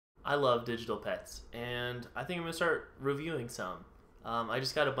I love digital pets, and I think I'm gonna start reviewing some. I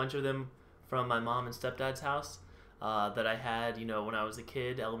just got a bunch of them from my mom and stepdad's house that I had, when I was a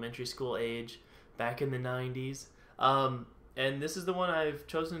kid, elementary school age, back in the '90s. And this is the one I've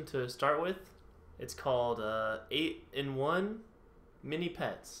chosen to start with. It's called 8-in-1 Mini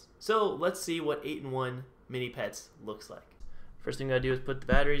Pets. So let's see what 8-in-1 Mini Pets looks like. First thing I do is put the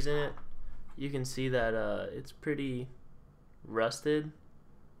batteries in it. You can see that it's pretty rusted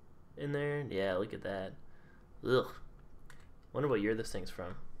in there. Yeah, look at that. Ugh. Wonder what year this thing's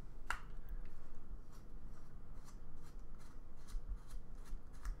from.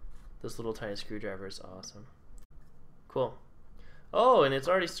 This little tiny screwdriver is awesome. Cool. Oh, and it's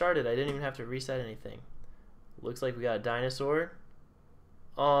already started. I didn't even have to reset anything. Looks like we got a dinosaur.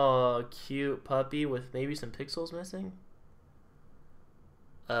 Oh, cute puppy with maybe some pixels missing.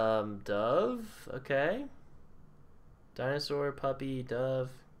 Dove. Okay. Dinosaur, puppy, dove,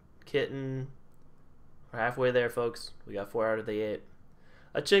 kitten. We're halfway there, folks. We got 4 out of the 8.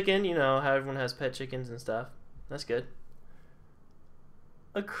 A chicken, how everyone has pet chickens and stuff. That's good.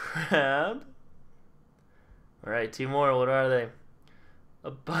 A crab. Alright, 2 more. What are they?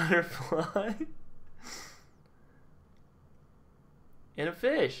 A butterfly. And a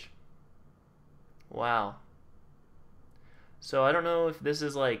fish. Wow. So I don't know if this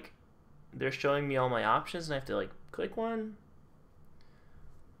is like they're showing me all my options and I have to like click one.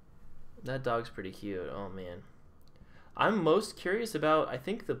 That dog's pretty cute. Oh man. I'm most curious about, I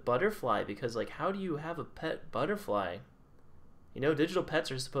think, the butterfly, because like how do you have a pet butterfly? Digital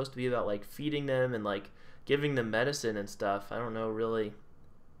pets are supposed to be about like feeding them and like giving them medicine and stuff. I don't know really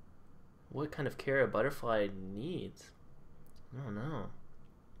what kind of care a butterfly needs. I don't know.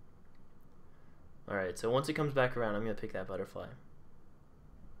 Alright, so once it comes back around, I'm going to pick that butterfly.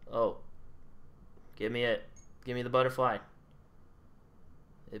 Oh. Give me it. Give me the butterfly.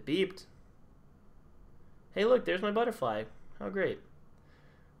 It beeped. Hey look, there's my butterfly. How great.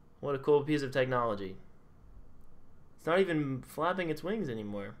 What a cool piece of technology. It's not even flapping its wings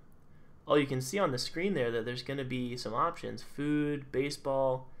anymore. Oh, you can see on the screen there that there's going to be some options. Food,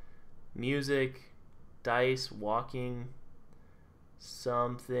 baseball, music, dice, walking,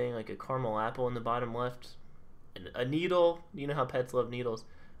 something like a caramel apple in the bottom left, a needle. You know how pets love needles.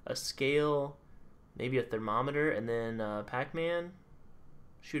 A scale, maybe a thermometer, and then Pac-Man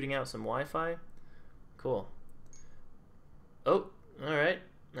shooting out some Wi-Fi. Cool. Oh, alright.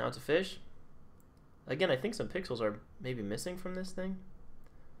 Now it's a fish. Again, I think some pixels are maybe missing from this thing.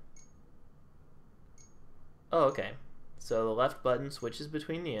 Oh, okay. So the left button switches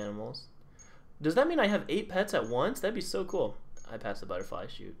between the animals. Does that mean I have 8 pets at once? That'd be so cool. I passed the butterfly,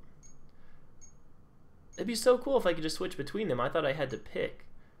 shoot. It'd be so cool if I could just switch between them. I thought I had to pick.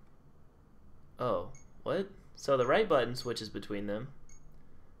 Oh, what? So the right button switches between them.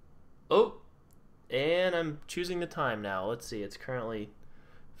 Oh, and I'm choosing the time now. Let's see, it's currently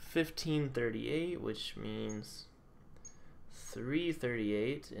 15:38, which means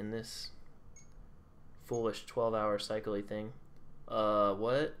 3:38 in this foolish 12-hour cycle-y thing.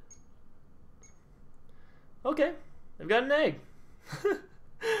 What? Okay, I've got an egg.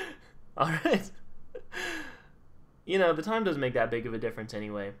 Alright. The time doesn't make that big of a difference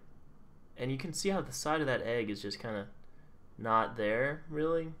anyway. And you can see how the side of that egg is just kind of not there,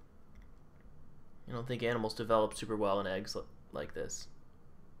 really. I don't think animals develop super well in eggs like this.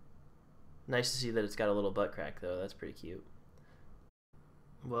 Nice to see that it's got a little butt crack, though. That's pretty cute.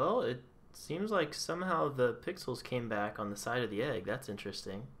 Well, it seems like somehow the pixels came back on the side of the egg. That's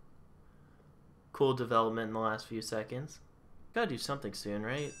interesting. Cool development in the last few seconds. Gotta do something soon,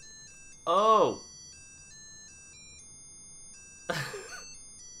 right? Oh!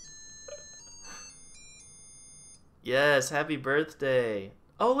 Yes, happy birthday.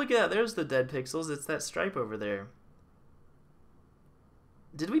 Oh, look at that. There's the dead pixels. It's that stripe over there.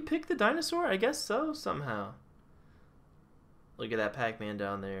 Did we pick the dinosaur? I guess so, somehow. Look at that Pac-Man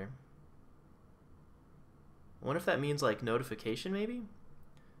down there. I wonder if that means, like, notification, maybe?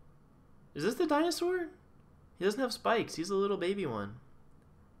 Is this the dinosaur? He doesn't have spikes. He's a little baby one.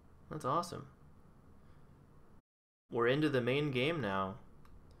 That's awesome. We're into the main game now.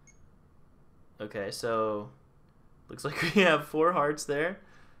 Okay, so looks like we have 4 hearts there.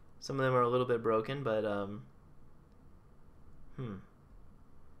 Some of them are a little bit broken, but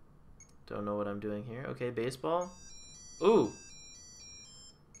don't know what I'm doing here. Okay, baseball. Ooh.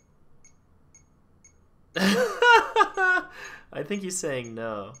 I think he's saying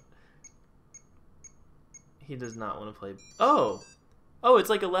no. He does not want to play. Oh! Oh, it's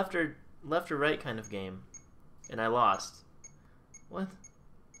like a left or right kind of game. And I lost. What?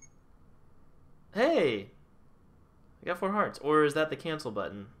 Hey! I got 4 hearts. Or is that the cancel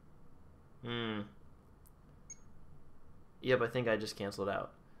button? Hmm. Yep, I think I just canceled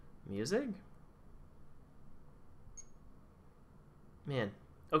out. Music? Man.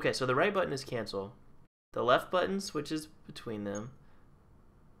 Okay, so the right button is cancel. The left button switches between them.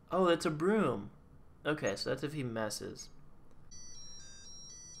 Oh, that's a broom. Okay, so that's if he messes.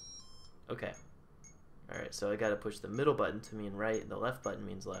 Okay. Alright, so I gotta push the middle button to mean right, and the left button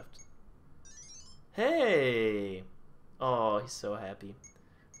means left. Hey! Oh, he's so happy.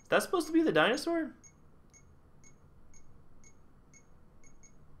 Is that supposed to be the dinosaur?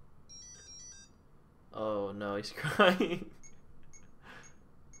 Oh no, he's crying.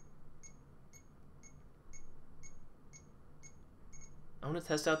 I want to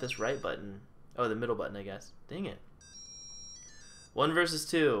test out this right button. Oh, the middle button, I guess. Dang it. 1 versus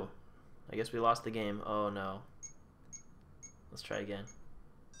 2. I guess we lost the game. Oh no. Let's try again.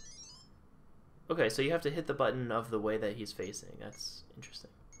 Okay, so you have to hit the button of the way that he's facing. That's interesting.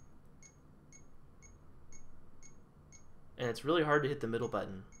 And it's really hard to hit the middle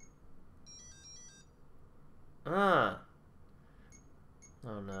button. Ah.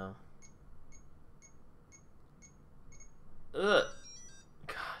 Oh no. Ugh.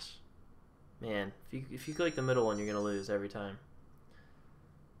 Gosh. Man, if you click the middle one, you're gonna lose every time.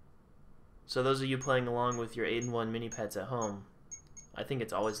 So those of you playing along with your 8-in-1 mini pets at home, I think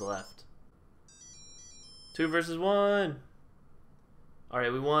it's always left. 2 versus 1.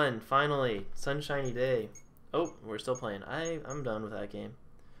 Alright, we won. Finally. Sunshiny day. Oh, we're still playing. I'm done with that game.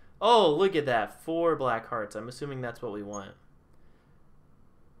 Oh, look at that. 4 black hearts. I'm assuming that's what we want.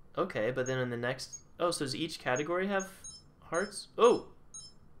 Okay, but then in the next... Oh, so does each category have hearts? Oh!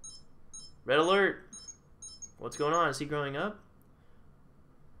 Red alert! What's going on? Is he growing up?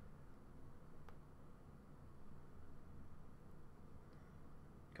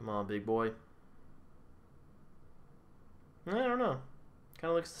 Come on, big boy. I don't know. Kind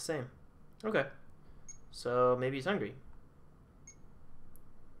of looks the same. Okay. So maybe he's hungry.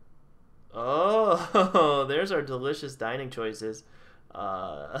 Oh, there's our delicious dining choices.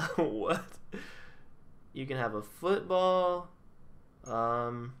 What? You can have a football.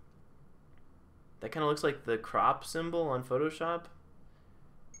 That kind of looks like the crop symbol on Photoshop.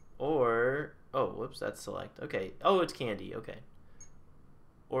 Or, oh, whoops, that's select. Okay. Oh, it's candy. Okay.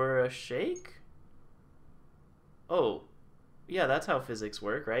 Or a shake? Oh, yeah, that's how physics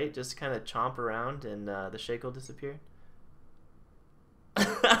work, right? Just kind of chomp around and the shake will disappear.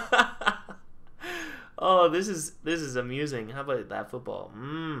 Oh, this is amusing. How about that football?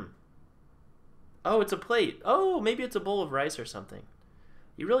 Mmm. Oh, it's a plate. Oh, maybe it's a bowl of rice or something.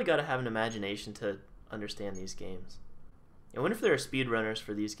 You really got to have an imagination to understand these games. I wonder if there are speedrunners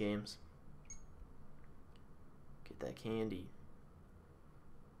for these games. Get that candy.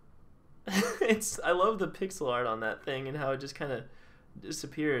 I love the pixel art on that thing and how it just kind of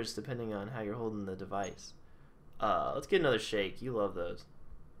disappears depending on how you're holding the device. Let's get another shake. You love those.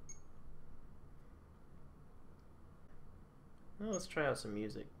 Well, let's try out some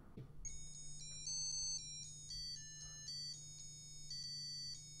music.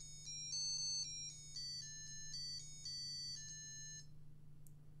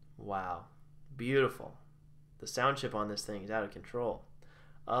 Wow. Beautiful. The sound chip on this thing is out of control.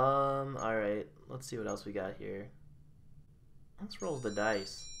 Alright. Let's see what else we got here. Let's roll the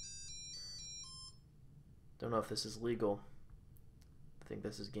dice. Don't know if this is legal. I think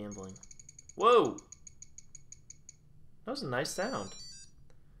this is gambling. Whoa! That was a nice sound.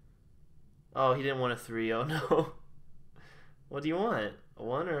 Oh, he didn't want a 3. Oh no. What do you want? A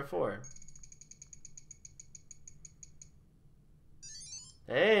 1 or a 4?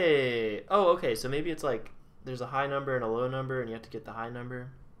 Hey! Oh, okay, so maybe it's like there's a high number and a low number and you have to get the high number.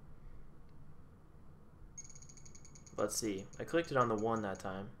 Let's see. I clicked it on the 1 that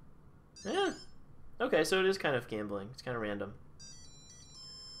time. Yeah. Okay, so it is kind of gambling. It's kind of random.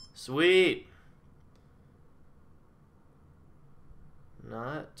 Sweet!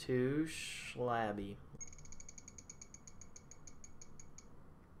 Not too shlabby.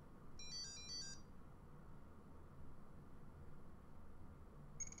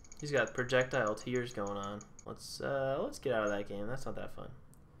 He's got projectile tears going on. Let's get out of that game. That's not that fun.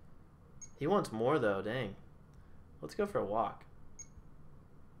 He wants more though, dang. Let's go for a walk.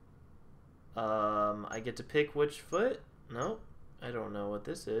 I get to pick which foot? Nope. I don't know what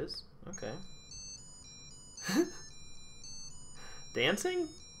this is. Okay. Dancing?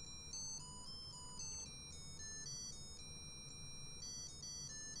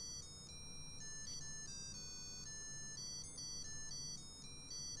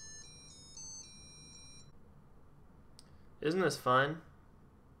 Isn't this fun?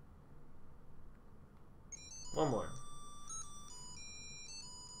 One more.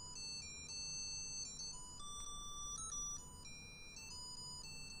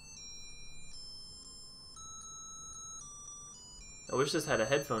 I wish this had a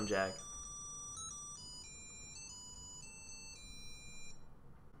headphone jack.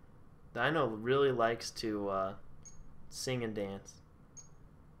 Dino really likes to sing and dance.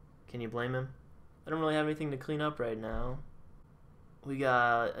 Can you blame him? I don't really have anything to clean up right now. We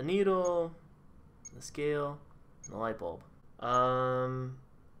got a needle, a scale, and a light bulb.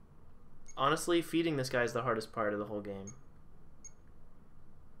 Honestly, feeding this guy is the hardest part of the whole game.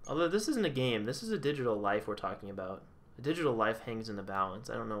 Although this isn't a game, this is a digital life we're talking about. A digital life hangs in the balance.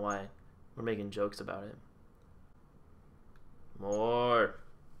 I don't know why we're making jokes about it. More.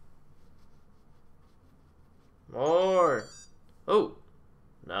 More. Oh.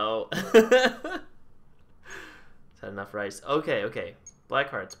 No. Is that enough rice? Okay, okay. Black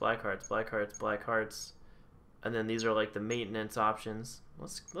hearts, black hearts, black hearts, black hearts. And then these are like the maintenance options.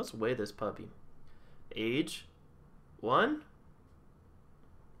 Let's weigh this puppy. Age 1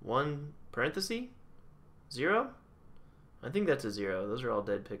 parenthesis 0. I think that's a 0. Those are all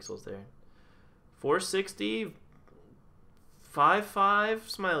dead pixels there. 460 55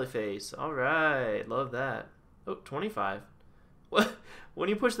 smiley face. All right, love that. Oh, 25. What? When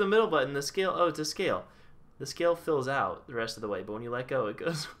you push the middle button, the scale. Oh, it's a scale. The scale fills out the rest of the way, but when you let go, it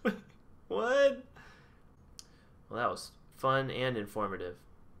goes. What? Well, that was fun and informative.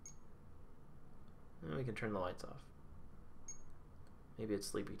 And we can turn the lights off. Maybe it's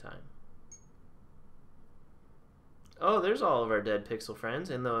sleepy time. Oh, there's all of our dead pixel friends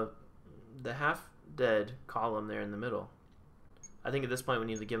in the half-dead column there in the middle. I think at this point we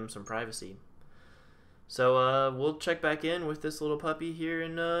need to give them some privacy. So we'll check back in with this little puppy here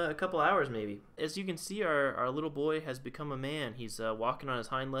in a couple hours maybe. As you can see, our little boy has become a man. He's walking on his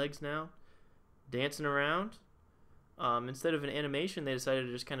hind legs now, dancing around. Instead of an animation, they decided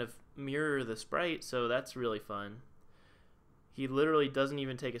to just kind of mirror the sprite, so that's really fun. He literally doesn't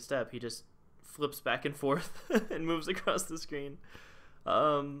even take a step. He just flips back and forth and moves across the screen.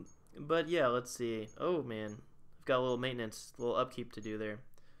 But yeah, let's see. Oh man, I've got a little maintenance, a little upkeep to do there.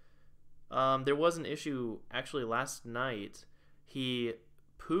 There was an issue actually last night. He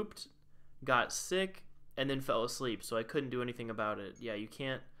pooped, got sick, and then fell asleep, so I couldn't do anything about it. Yeah, you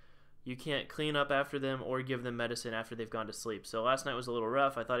can't clean up after them or give them medicine after they've gone to sleep. So last night was a little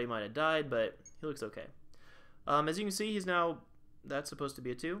rough. I thought he might have died, but he looks okay. As you can see, he's now, that's supposed to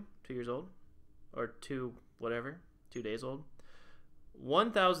be a 2 years old, or 2 days old.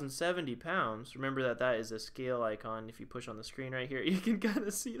 1,070 pounds. Remember that is a scale icon. If you push on the screen right here, you can kind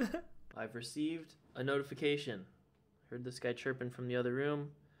of see that. I've received a notification. Heard this guy chirping from the other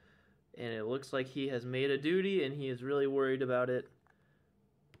room, and it looks like he has made a duty, and he is really worried about it.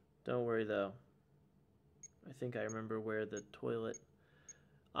 Don't worry, though. I think I remember where the toilet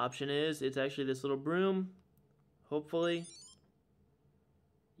option is. It's actually this little broom, hopefully.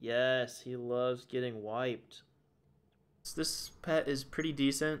 Yes, he loves getting wiped. This pet is pretty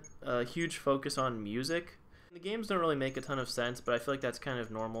decent. Huge focus on music. The games don't really make a ton of sense, but I feel like that's kind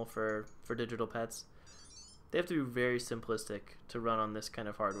of normal for digital pets. They have to be very simplistic to run on this kind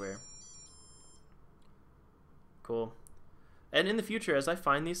of hardware. Cool. And in the future, as I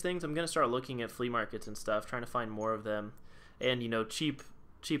find these things, I'm going to start looking at flea markets and stuff, trying to find more of them. And, you know, cheap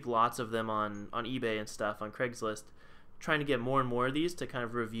lots of them on eBay and stuff, on Craigslist. Trying to get more and more of these to kind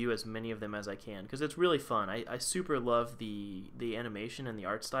of review as many of them as I can, because it's really fun. I super love the animation and the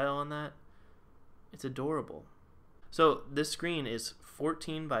art style on that. It's adorable. So this screen is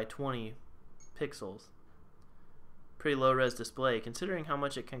 14 by 20 pixels. Pretty low res display considering how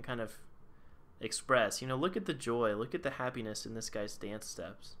much it can kind of express. You know, look at the joy, look at the happiness in this guy's dance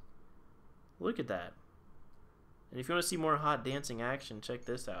steps. Look at that. And if you want to see more hot dancing action, check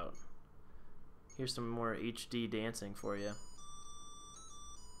this out. Here's some more HD dancing for you.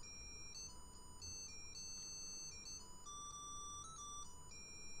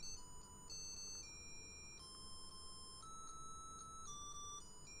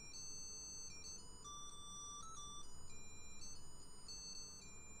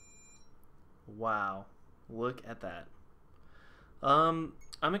 Wow, look at that. I'm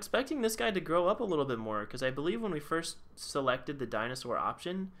expecting this guy to grow up a little bit more, because I believe when we first selected the dinosaur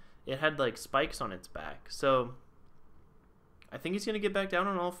option, it had like spikes on its back. So I think he's going to get back down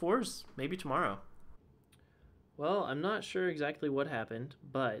on all fours, maybe tomorrow. Well, I'm not sure exactly what happened,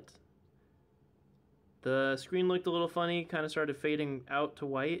 but the screen looked a little funny, kind of started fading out to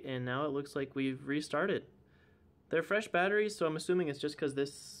white, and now it looks like we've restarted. They're fresh batteries, so I'm assuming it's just because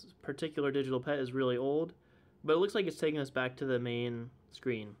this particular digital pet is really old, but it looks like it's taking us back to the main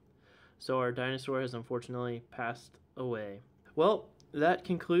screen. So our dinosaur has unfortunately passed away. Well, that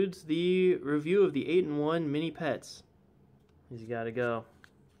concludes the review of the 8-in-1 mini pets. He's gotta go.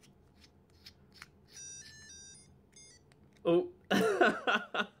 Oh.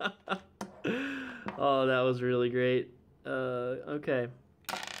 Oh, that was really great. Okay.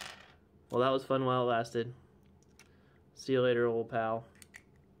 Well, that was fun while it lasted. See you later, old pal.